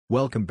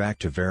Welcome back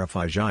to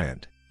Verify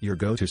Giant, your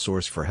go-to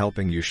source for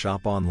helping you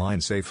shop online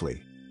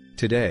safely.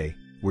 Today,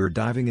 we're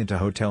diving into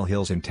hotel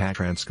hills in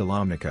Tatranská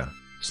Lomnica,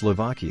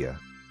 Slovakia.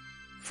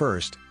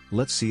 First,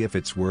 let's see if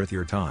it's worth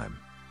your time.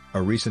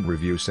 A recent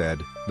review said,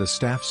 the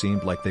staff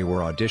seemed like they were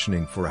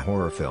auditioning for a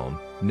horror film,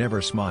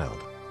 never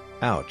smiled.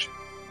 Ouch.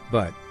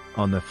 But,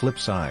 on the flip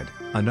side,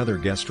 another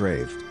guest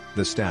raved,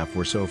 the staff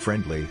were so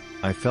friendly,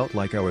 I felt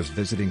like I was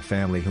visiting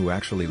family who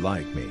actually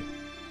liked me.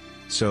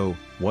 So,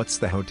 what's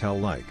the hotel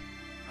like?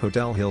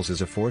 Hotel Hills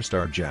is a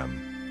 4-star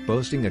gem,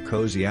 boasting a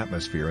cozy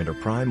atmosphere and a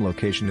prime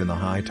location in the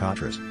high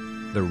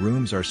Tatransk. The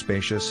rooms are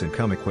spacious and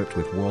come equipped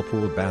with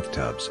whirlpool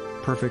bathtubs,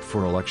 perfect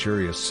for a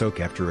luxurious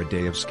soak after a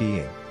day of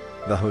skiing.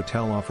 The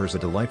hotel offers a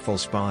delightful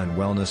spa and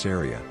wellness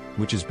area,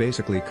 which is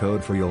basically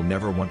code for you'll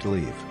never want to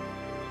leave.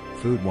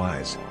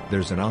 Food-wise,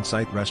 there's an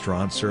on-site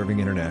restaurant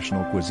serving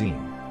international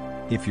cuisine.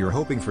 If you're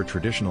hoping for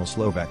traditional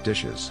Slovak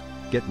dishes,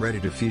 get ready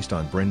to feast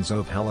on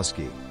brinzov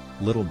haluski,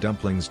 little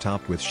dumplings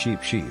topped with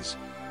sheep cheese.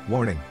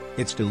 Warning,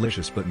 it's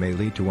delicious but may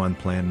lead to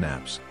unplanned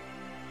naps.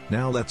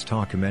 Now let's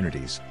talk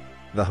amenities.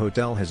 The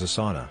hotel has a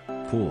sauna,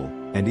 pool,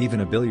 and even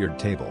a billiard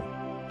table.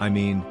 I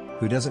mean,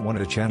 who doesn't want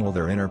to channel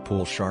their inner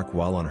pool shark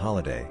while on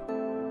holiday?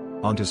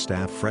 Onto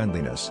staff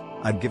friendliness,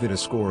 I'd give it a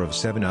score of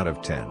 7 out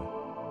of 10.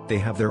 They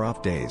have their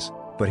off days,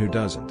 but who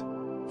doesn't?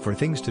 For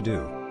things to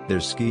do,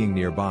 there's skiing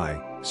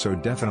nearby, so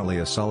definitely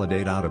a solid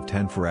 8 out of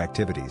 10 for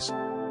activities.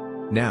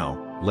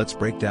 Now, let's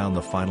break down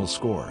the final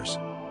scores.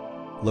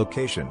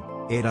 Location,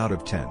 8 out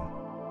of 10.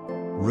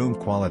 Room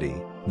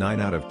quality, 9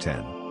 out of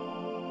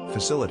 10.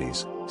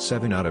 Facilities,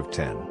 7 out of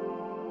 10.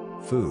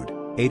 Food,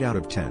 8 out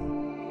of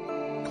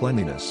 10.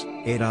 Cleanliness,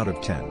 8 out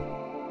of 10.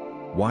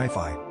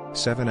 Wi-Fi,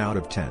 7 out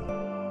of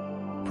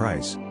 10.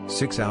 Price,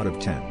 6 out of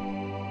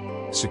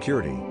 10.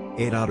 Security,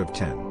 8 out of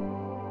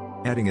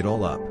 10. Adding it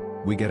all up,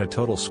 we get a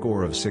total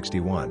score of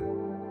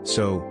 61.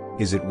 So,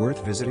 is it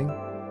worth visiting?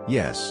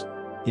 Yes.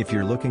 If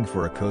you're looking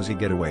for a cozy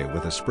getaway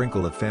with a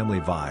sprinkle of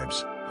family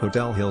vibes,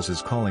 Hotel Hills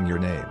is calling your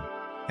name.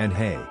 And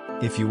hey,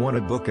 if you want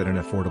to book at an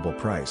affordable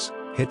price,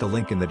 hit the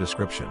link in the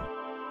description.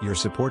 Your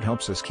support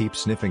helps us keep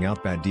sniffing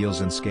out bad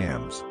deals and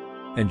scams.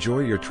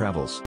 Enjoy your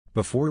travels.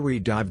 Before we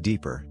dive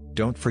deeper,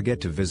 don't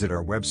forget to visit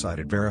our website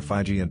at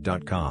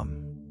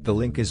verifygiant.com. The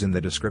link is in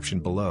the description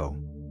below.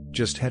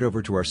 Just head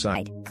over to our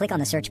site. Click on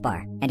the search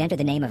bar, and enter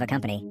the name of a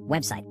company,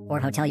 website, or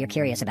hotel you're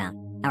curious about.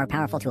 Our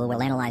powerful tool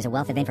will analyze a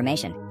wealth of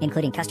information,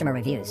 including customer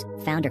reviews,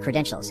 founder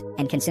credentials,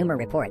 and consumer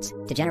reports,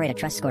 to generate a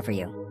trust score for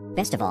you.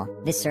 Best of all,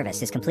 this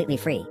service is completely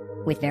free.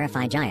 With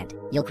Verify Giant,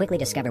 you'll quickly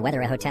discover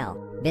whether a hotel,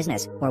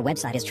 business, or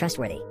website is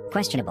trustworthy,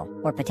 questionable,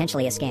 or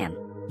potentially a scam.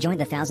 Join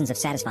the thousands of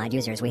satisfied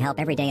users we help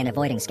every day in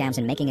avoiding scams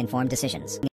and making informed decisions.